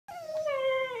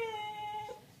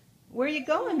Where are you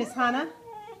going, Miss Hana?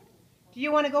 Do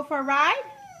you want to go for a ride?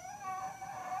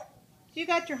 Do you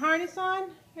got your harness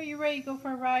on? Are you ready to go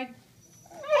for a ride?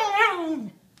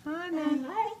 Hana,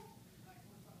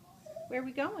 where are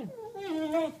we going?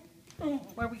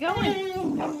 Where are we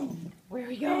going? Where are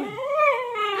we going?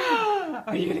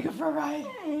 Are you going to go for a ride?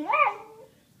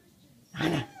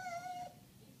 Hana,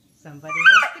 somebody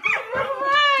wants to go for a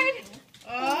ride.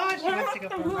 Oh, she wants to go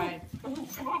for a ride.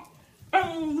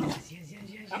 Yes, yes, yes,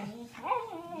 yes, yes.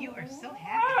 You are so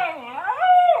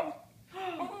happy.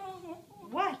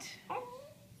 What?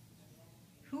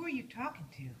 Who are you talking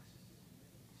to?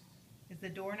 Is the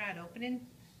door not opening?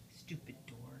 Stupid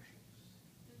door.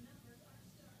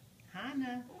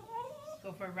 Hana,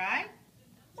 go for a ride?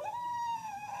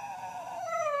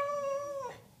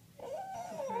 Go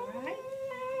for a ride?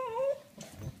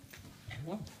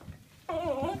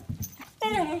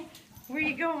 Where are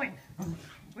you going?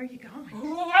 Where are you going?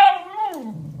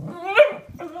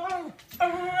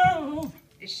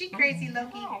 Is she crazy,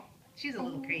 Loki? She's a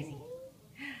little crazy.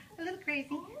 A little crazy.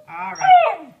 All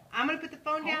right. I'm going to put the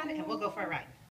phone down and we'll go for a ride.